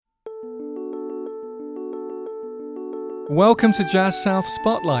Welcome to Jazz South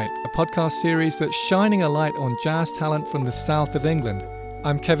Spotlight, a podcast series that's shining a light on jazz talent from the south of England.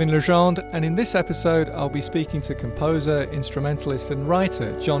 I'm Kevin Legendre, and in this episode I'll be speaking to composer, instrumentalist and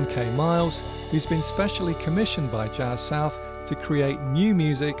writer John K. Miles, who's been specially commissioned by Jazz South to create new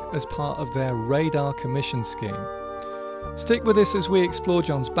music as part of their Radar commission scheme. Stick with us as we explore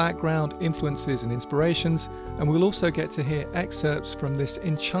John's background, influences and inspirations, and we'll also get to hear excerpts from this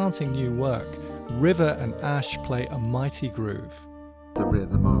enchanting new work. River and Ash play a mighty groove. The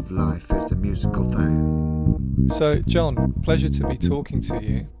rhythm of life is a musical thing. So, John, pleasure to be talking to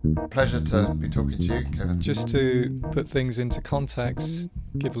you. Pleasure to be talking to you, Kevin. Just to put things into context,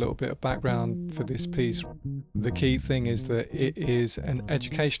 give a little bit of background for this piece. The key thing is that it is an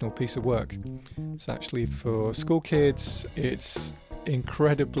educational piece of work. It's actually for school kids. It's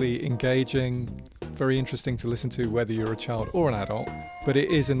incredibly engaging, very interesting to listen to whether you're a child or an adult, but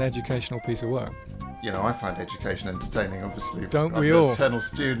it is an educational piece of work. You know, I find education entertaining, obviously. Don't we all? I'm an eternal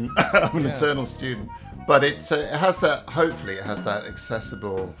student. Eternal student. But it has that, hopefully it has that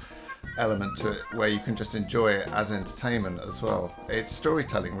accessible element to it where you can just enjoy it as entertainment as well. It's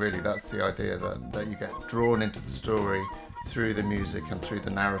storytelling, really. That's the idea, that you get drawn into the story through the music and through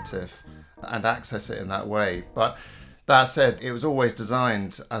the narrative and access it in that way. But that said, it was always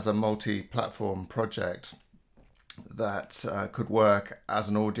designed as a multi-platform project that could work as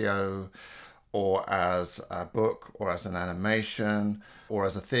an audio or as a book or as an animation or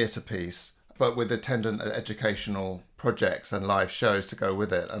as a theatre piece, but with attendant educational projects and live shows to go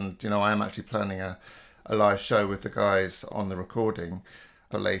with it. And, you know, I am actually planning a live show with the guys on the recording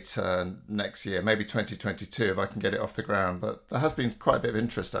for later next year, maybe 2022 if I can get it off the ground. But there has been quite a bit of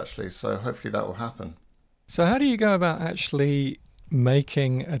interest, actually, so hopefully that will happen. So how do you go about actually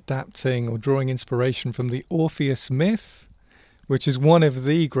making, adapting or drawing inspiration from the Orpheus myth, which is one of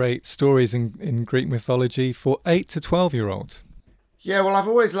the great stories in Greek mythology for 8 to 12-year-olds? Yeah, well, I've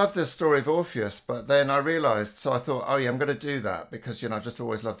always loved the story of Orpheus, but then I realised, so I thought, oh yeah, I'm going to do that because, you know, I've just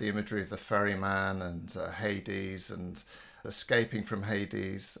always loved the imagery of the ferryman and Hades and escaping from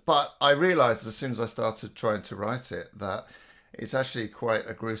Hades. But I realised as soon as I started trying to write it that it's actually quite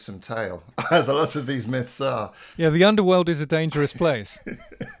a gruesome tale, as a lot of these myths are. Yeah, the underworld is a dangerous place.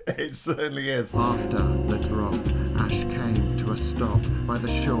 It certainly is. After the drop, Ash came to a stop by the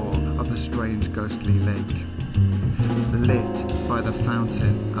shore of the strange ghostly lake. Lit by the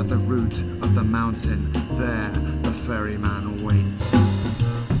fountain at the root of the mountain, there the ferryman awaits.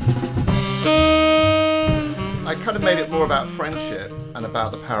 I kind of made it more about friendship and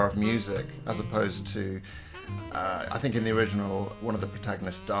about the power of music as opposed to I think in the original, one of the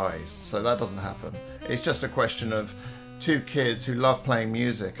protagonists dies, so that doesn't happen. It's just a question of two kids who love playing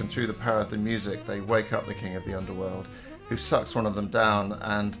music, and through the power of the music, they wake up the king of the underworld, who sucks one of them down,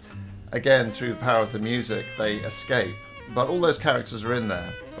 and again, through the power of the music, they escape. But all those characters are in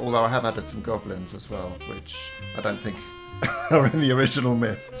there, although I have added some goblins as well, which I don't think are in the original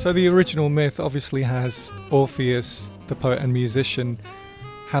myth. So the original myth obviously has Orpheus, the poet and musician,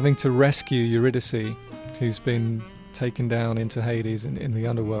 having to rescue Eurydice, who's been taken down into Hades and in the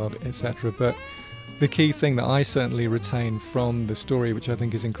underworld, etc. But the key thing that I certainly retain from the story, which I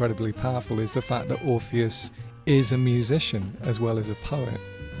think is incredibly powerful, is the fact that Orpheus is a musician as well as a poet,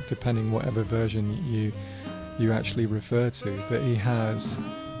 depending whatever version you actually refer to, that he has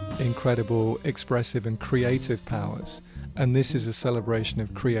incredible expressive and creative powers. And this is a celebration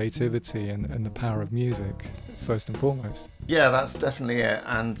of creativity and the power of music, first and foremost. Yeah, that's definitely it.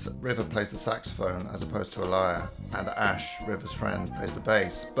 And River plays the saxophone as opposed to a lyre, and Ash, River's friend, plays the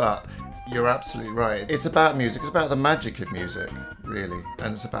bass. But you're absolutely right. It's about music. It's about the magic of music, really.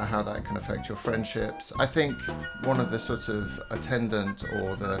 And it's about how that can affect your friendships. I think one of the sort of attendant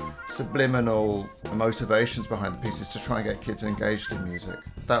or the subliminal motivations behind the piece is to try and get kids engaged in music.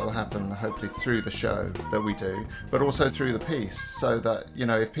 That will happen hopefully through the show that we do, but also through the piece, so that, you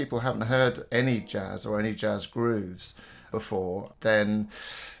know, if people haven't heard any jazz or any jazz grooves before, then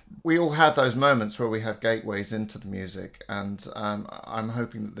we all have those moments where we have gateways into the music, and I'm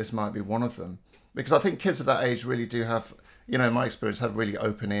hoping that this might be one of them, because I think kids of that age really do have, you know, in my experience, have really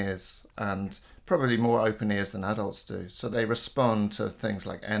open ears, and probably more open ears than adults do. So they respond to things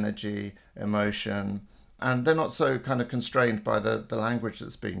like energy, emotion, and they're not so kind of constrained by the language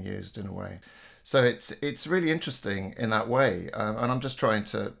that's being used in a way. So it's really interesting in that way, and I'm just trying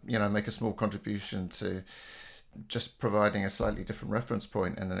to, you know, make a small contribution to just providing a slightly different reference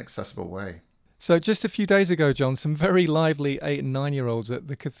point in an accessible way. So just a few days ago, John, some very lively 8 and 9-year-olds at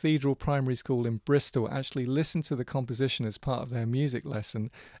the Cathedral Primary School in Bristol actually listened to the composition as part of their music lesson,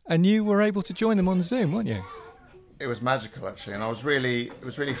 and you were able to join them on Zoom, weren't you? It was magical, actually, and it was really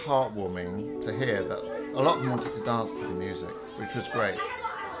heartwarming to hear that a lot of them wanted to dance to the music, which was great.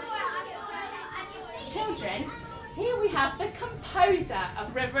 Children, here we have the composer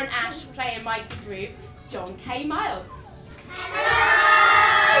of River and Ash Play a Mighty Groove, John K. Miles.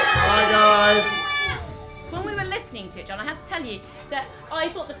 Hi guys! When we were listening to it, John, I have to tell you that I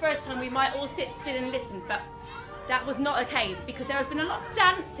thought the first time we might all sit still and listen, but that was not the case because there has been a lot of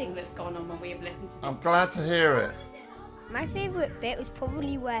dancing that's gone on when we have listened to this. I'm glad to hear it. My favourite bit was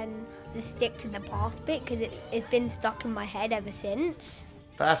probably when the stick to the past bit, because it's been stuck in my head ever since.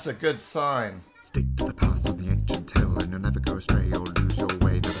 That's a good sign. Stick to the path on the ancient hill, and you'll never go astray or lose your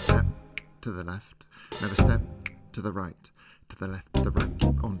way. Never step to the left, never step to the right, to the left, to the right,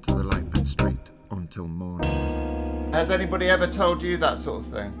 keep on to the light and straight on till morning. Has anybody ever told you that sort of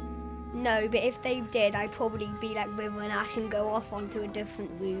thing? No, but if they did, I'd probably be like River and Ash and go off onto a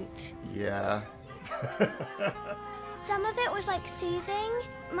different route. Yeah. Some of it was like soothing.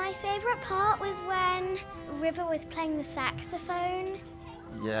 My favourite part was when River was playing the saxophone.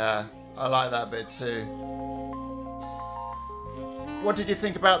 Yeah, I like that bit too. What did you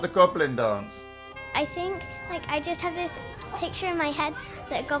think about the goblin dance? I think, I just have this picture in my head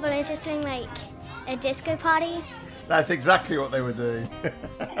that Goblin is just doing, a disco party. That's exactly what they were doing.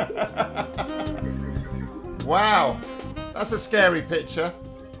 Wow, that's a scary picture.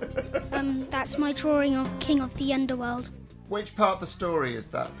 That's my drawing of King of the Underworld. Which part of the story is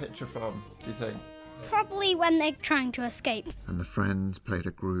that picture from, do you think? Probably when they're trying to escape. And the friends played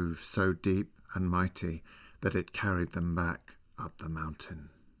a groove so deep and mighty that it carried them back up the mountain.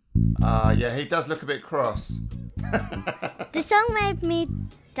 Yeah, he does look a bit cross. The song made me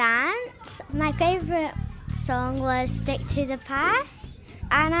dance. My favourite song was Stick to the Path.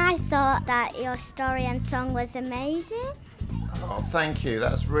 And I thought that your story and song was amazing. Oh, thank you.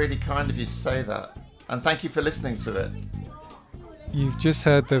 That's really kind of you to say that. And thank you for listening to it. You've just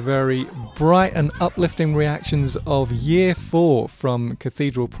heard the very bright and uplifting reactions of Year 4 from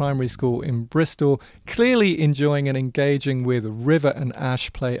Cathedral Primary School in Bristol, clearly enjoying and engaging with River and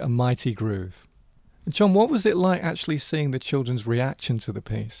Ash Play a Mighty Groove. John, what was it like actually seeing the children's reaction to the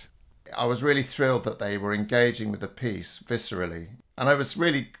piece? I was really thrilled that they were engaging with the piece viscerally. And it was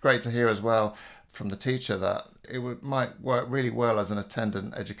really great to hear as well from the teacher that it might work really well as an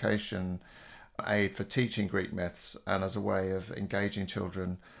attendant education aid for teaching Greek myths and as a way of engaging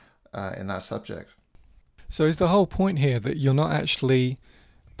children in that subject. So is the whole point here that you're not actually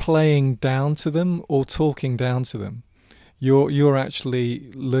playing down to them or talking down to them? You're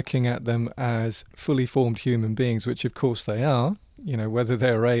actually looking at them as fully formed human beings, which of course they are, whether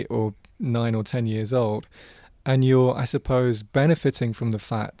they're 8 or 9 or 10 years old. And you're, I suppose, benefiting from the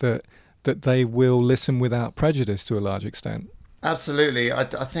fact that they will listen without prejudice to a large extent. Absolutely. I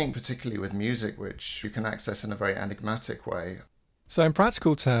think particularly with music, which you can access in a very enigmatic way. So in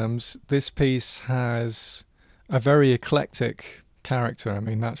practical terms, this piece has a very eclectic character. I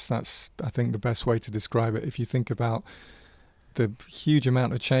mean, that's I think the best way to describe it. If you think about the huge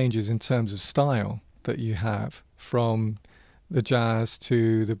amount of changes in terms of style that you have, from the jazz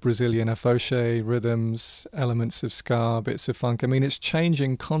to the Brazilian afoxé rhythms, elements of ska, bits of funk. I mean, it's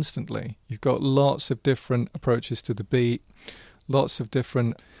changing constantly. You've got lots of different approaches to the beat, lots of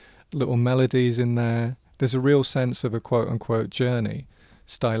different little melodies in there. There's a real sense of a quote-unquote journey,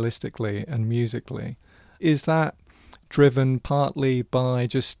 stylistically and musically. Is that driven partly by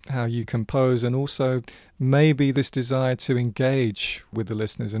just how you compose and also maybe this desire to engage with the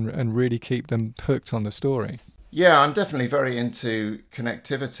listeners and really keep them hooked on the story? Yeah, I'm definitely very into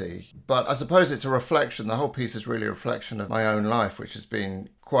connectivity, but I suppose it's a reflection. The whole piece is really a reflection of my own life, which has been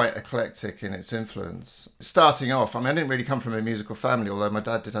quite eclectic in its influence. Starting off, I didn't really come from a musical family, although my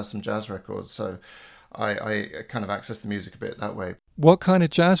dad did have some jazz records, so I kind of accessed the music a bit that way. What kind of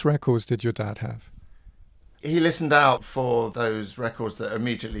jazz records did your dad have? He listened out for those records that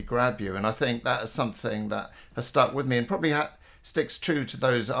immediately grab you, and I think that is something that has stuck with me and probably sticks true to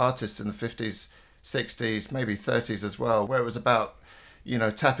those artists in the 50s, 60s, maybe 30s as well, where it was about,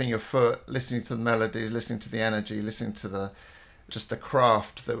 tapping your foot, listening to the melodies, listening to the energy, listening to the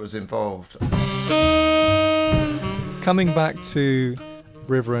craft that was involved. Coming back to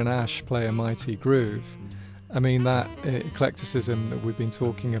River and Ash Play a Mighty Groove, I mean, that eclecticism that we've been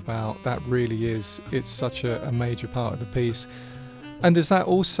talking about, that really it's such a major part of the piece. And does that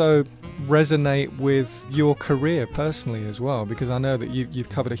also resonate with your career personally as well? Because I know that you've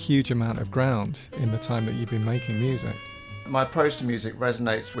covered a huge amount of ground in the time that you've been making music. My approach to music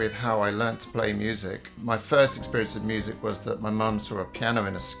resonates with how I learnt to play music. My first experience of music was that my mum saw a piano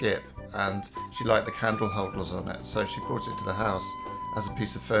in a skip and she liked the candle holders on it, so she brought it to the house as a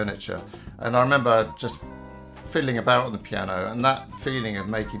piece of furniture. And I remember just fiddling about on the piano, and that feeling of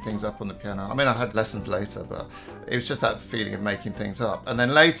making things up on the piano. I mean, I had lessons later, but it was just that feeling of making things up. And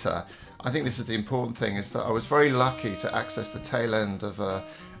then later, I think this is the important thing, is that I was very lucky to access the tail end of a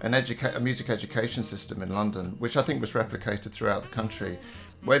music education system in London, which I think was replicated throughout the country,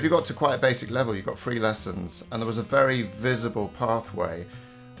 where if you got to quite a basic level, you got free lessons, and there was a very visible pathway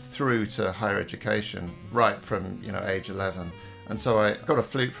through to higher education right from age 11. And so I got a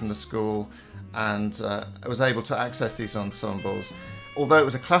flute from the school, and I was able to access these ensembles. Although it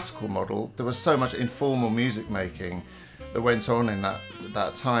was a classical model, there was so much informal music making that went on in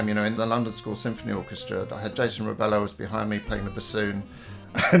that time. In the London School Symphony Orchestra, I had Jason Rebello was behind me playing the bassoon,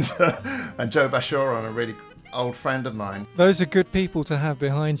 and Joe Bashoran, a really old friend of mine. Those are good people to have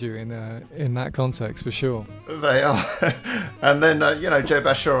behind you in that context, for sure. They are. And then Joe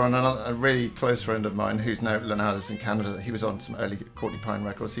Bashoran, a really close friend of mine who's now at Leonardo's in Canada. He was on some early Courtney Pine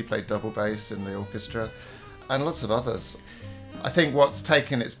records. He played double bass in the orchestra, and lots of others. I think what's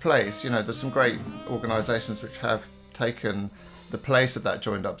taken its place, there's some great organisations which have taken the place of that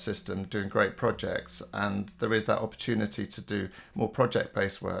joined up system, doing great projects, and there is that opportunity to do more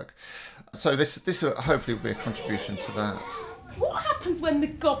project-based work. So this hopefully will be a contribution to that. What happens when the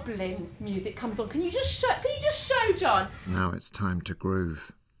goblin music comes on? Can you just show John? Now it's time to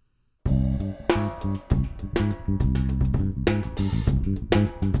groove.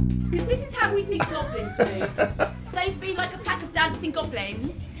 Because this is how we think goblins move. They've been like a pack of dancing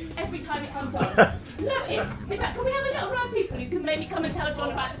goblins every time it comes on. Notice, in fact, can we have a little round of people who can maybe come and tell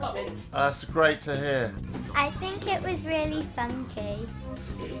John about the goblins? That's great to hear. I think it was really funky.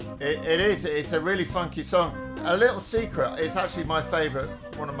 It is. It's a really funky song. A little secret, it's actually one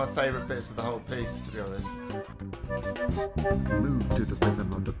of my favourite bits of the whole piece, to be honest. Move to the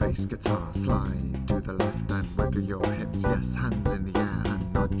rhythm of the bass guitar. Slide to the left and wiggle your hips. Yes, hands in the air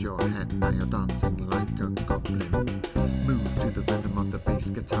and nod your head. Now you're dancing like a goblin. Move to the rhythm of the bass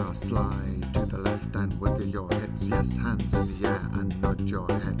guitar. Slide to the left and wiggle your hips. Yes, hands in the air and nod your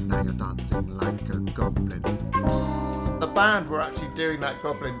head. Now you're dancing like a goblin. The band were actually doing that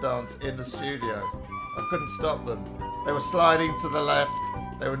goblin dance in the studio. I couldn't stop them. They were sliding to the left,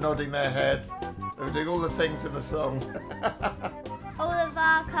 they were nodding their head, they were doing all the things in the song. All of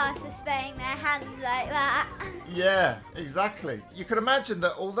our cast were spraying their hands like that. Yeah, exactly. You can imagine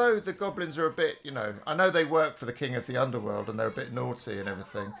that although the goblins are a bit, I know they work for the king of the underworld and they're a bit naughty and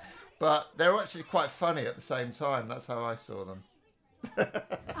everything, but they're actually quite funny at the same time. That's how I saw them.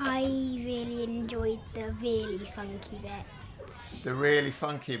 I really enjoyed the really funky bits. The really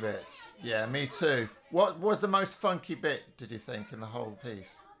funky bits. Yeah, me too. What was the most funky bit, did you think, in the whole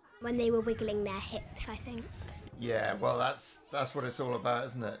piece? When they were wiggling their hips, I think. Yeah, well, that's what it's all about,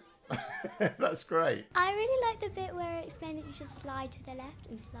 isn't it? That's great. I really like the bit where it explained that you should slide to the left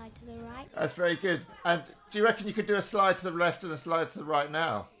and slide to the right. That's very good. And do you reckon you could do a slide to the left and a slide to the right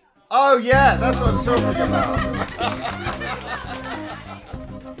now? Oh, yeah, that's what I'm talking about.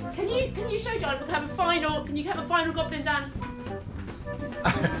 Can you show John? Can you have a final goblin dance?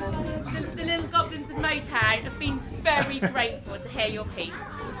 the little goblins of Motown have been very grateful to hear your piece.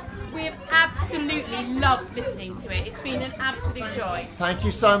 We have absolutely loved listening to it. It's been an absolute joy. Thank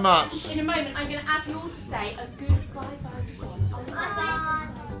you so much. In a moment, I'm going to ask you all to say a goodbye to John.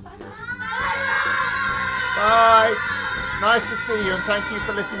 Bye. Nice to see you, and thank you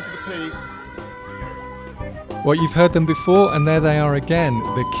for listening to the piece. Well, you've heard them before, and there they are again,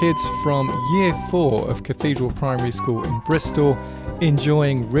 the kids from Year 4 of Cathedral Primary School in Bristol,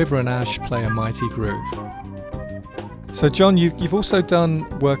 enjoying River and Ash play a mighty groove. So, John, you've also done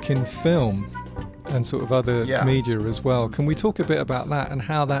work in film and sort of other media as well. Can we talk a bit about that and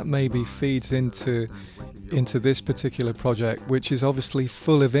how that maybe feeds into this particular project, which is obviously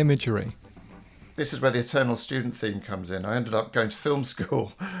full of imagery? This is where the Eternal Student theme comes in. I ended up going to film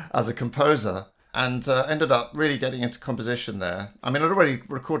school as a composer and ended up really getting into composition there. I mean, I'd already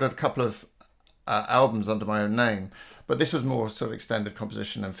recorded a couple of albums under my own name, but this was more sort of extended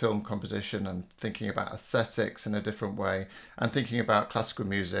composition and film composition and thinking about aesthetics in a different way and thinking about classical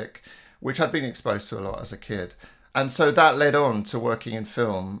music, which I'd been exposed to a lot as a kid. And so that led on to working in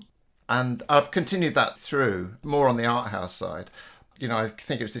film, and I've continued that through, more on the art house side. I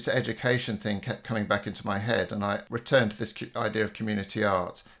think it was this education thing kept coming back into my head, and I returned to this idea of community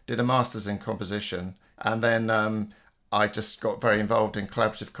art, did a master's in composition, and then I just got very involved in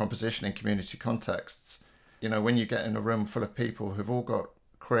collaborative composition in community contexts. When you get in a room full of people who've all got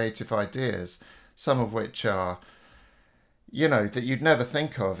creative ideas, some of which are, that you'd never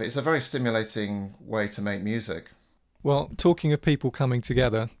think of, it's a very stimulating way to make music. Well, talking of people coming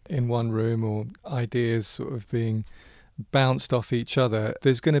together in one room or ideas sort of being bounced off each other,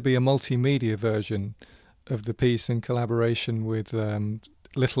 there's going to be a multimedia version of the piece in collaboration with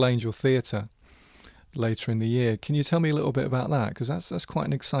Little Angel Theatre later in the year. Can you tell me a little bit about that? Because that's quite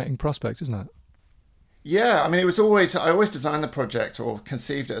an exciting prospect, isn't it? Yeah, I mean, I always designed the project or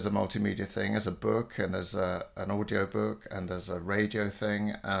conceived it as a multimedia thing, as a book and as an audio book and as a radio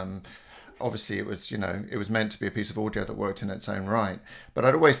thing. Obviously, it was meant to be a piece of audio that worked in its own right. But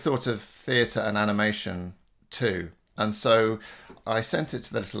I'd always thought of theatre and animation too. And so I sent it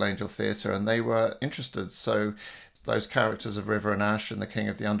to the Little Angel Theatre and they were interested. So those characters of River and Ash and the King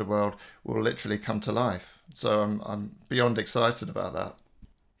of the Underworld will literally come to life. So I'm beyond excited about that.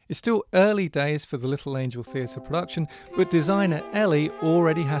 It's still early days for the Little Angel Theatre production, but designer Ellie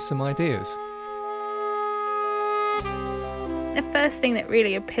already has some ideas. The first thing that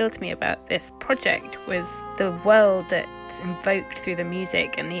really appealed to me about this project was the world that's invoked through the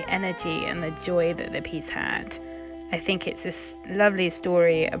music and the energy and the joy that the piece had. I think it's this lovely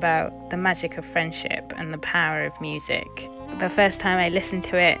story about the magic of friendship and the power of music. The first time I listened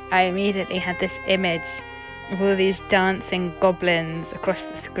to it, I immediately had this image of all these dancing goblins across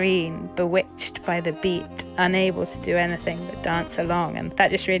the screen, bewitched by the beat, unable to do anything but dance along. And that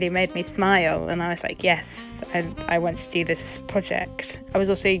just really made me smile. And I was like, yes, I want to do this project. I was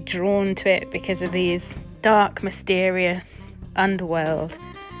also drawn to it because of these dark, mysterious underworld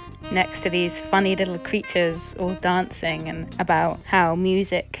next to these funny little creatures all dancing, and about how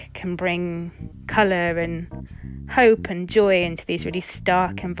music can bring colour and hope and joy into these really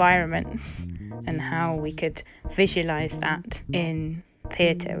stark environments, and how we could visualise that in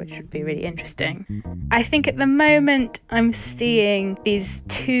theatre, which would be really interesting. I think at the moment I'm seeing these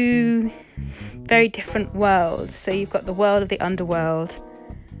two very different worlds. So you've got the world of the underworld,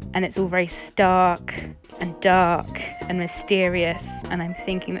 and it's all very stark and dark and mysterious, and I'm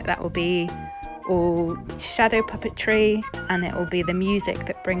thinking that will be all shadow puppetry, and it will be the music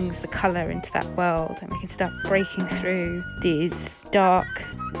that brings the colour into that world, and we can start breaking through these dark,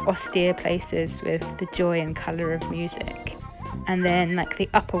 austere places with the joy and colour of music. And then, like, the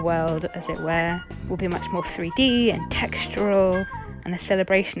upper world, as it were, will be much more 3D and textural and a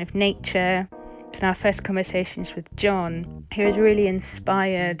celebration of nature. So in our first conversations with John, he was really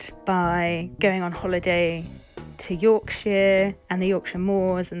inspired by going on holiday to Yorkshire and the Yorkshire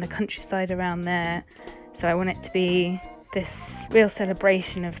moors and the countryside around there. So I want it to be this real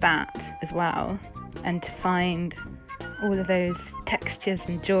celebration of that as well, and to find all of those textures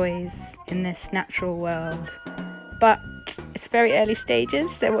and joys in this natural world. But it's very early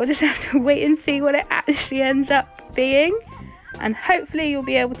stages, so we'll just have to wait and see what it actually ends up being. And hopefully you'll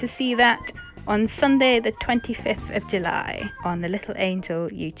be able to see that on Sunday the 25th of July on the Little Angel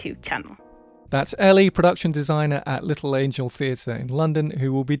YouTube channel. That's Ellie, production designer at Little Angel Theatre in London,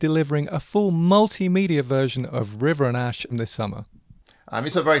 who will be delivering a full multimedia version of River and Ash this summer.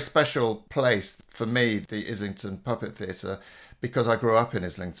 It's a very special place for me, the Islington Puppet Theatre, because I grew up in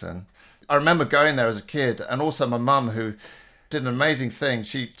Islington. I remember going there as a kid, and also my mum, who did an amazing thing.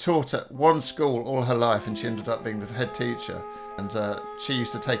 She taught at one school all her life, and she ended up being the head teacher. And she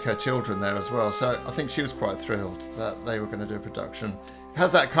used to take her children there as well. So I think she was quite thrilled that they were going to do a production. It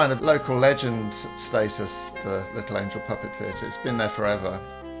has that kind of local legend status, the Little Angel Puppet Theatre. It's been there forever.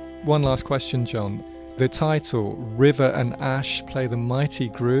 One last question, John. The title, River and Ash Play the Mighty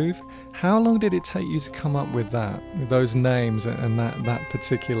Groove, how long did it take you to come up with that, with those names and that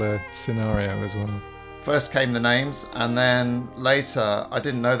particular scenario as well? First came the names, and then later I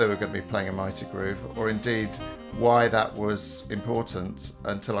didn't know they were going to be playing a mighty groove, or indeed why that was important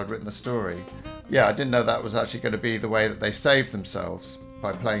until I'd written the story. Yeah, I didn't know that was actually going to be the way that they saved themselves,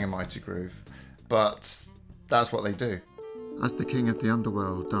 by playing a mighty groove. But that's what they do. As the King of the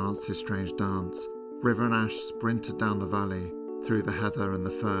Underworld danced his strange dance, River and Ash sprinted down the valley, through the heather and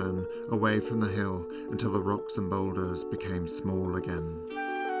the fern, away from the hill, until the rocks and boulders became small again.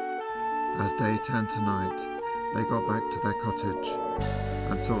 As day turned to night, they got back to their cottage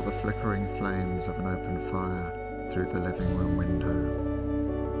and saw the flickering flames of an open fire through the living room window.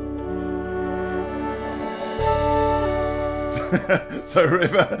 So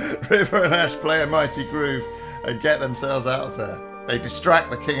River and Ash play a mighty groove and get themselves out of there. They distract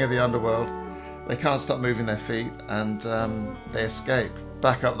the King of the Underworld. They can't stop moving their feet, and they escape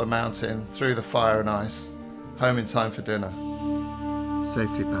back up the mountain, through the fire and ice, home in time for dinner.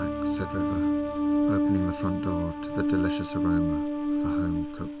 Safely back, said River, opening the front door to the delicious aroma of a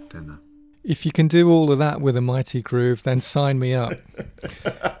home-cooked dinner. If you can do all of that with a mighty groove, then sign me up.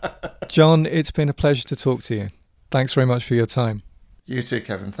 John, it's been a pleasure to talk to you. Thanks very much for your time. You too,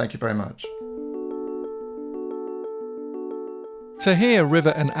 Kevin. Thank you very much. To hear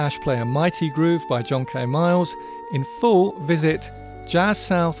River and Ash play a mighty groove by John K. Miles in full, visit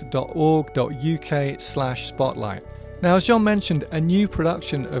jazzsouth.org.uk/spotlight. Now, as John mentioned, a new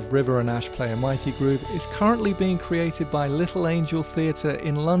production of River and Ash Play a Mighty Groove is currently being created by Little Angel Theatre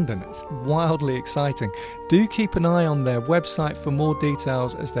in London. It's wildly exciting. Do keep an eye on their website for more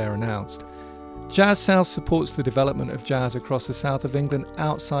details as they're announced. Jazz South supports the development of jazz across the south of England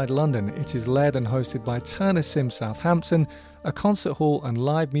outside London. It is led and hosted by Turner Sims Southampton, a concert hall and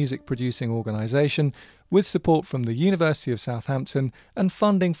live music producing organisation with support from the University of Southampton and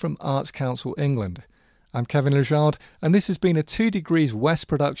funding from Arts Council England. I'm Kevin Lejeard, and this has been a 2 Degrees West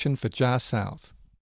production for Jazz South.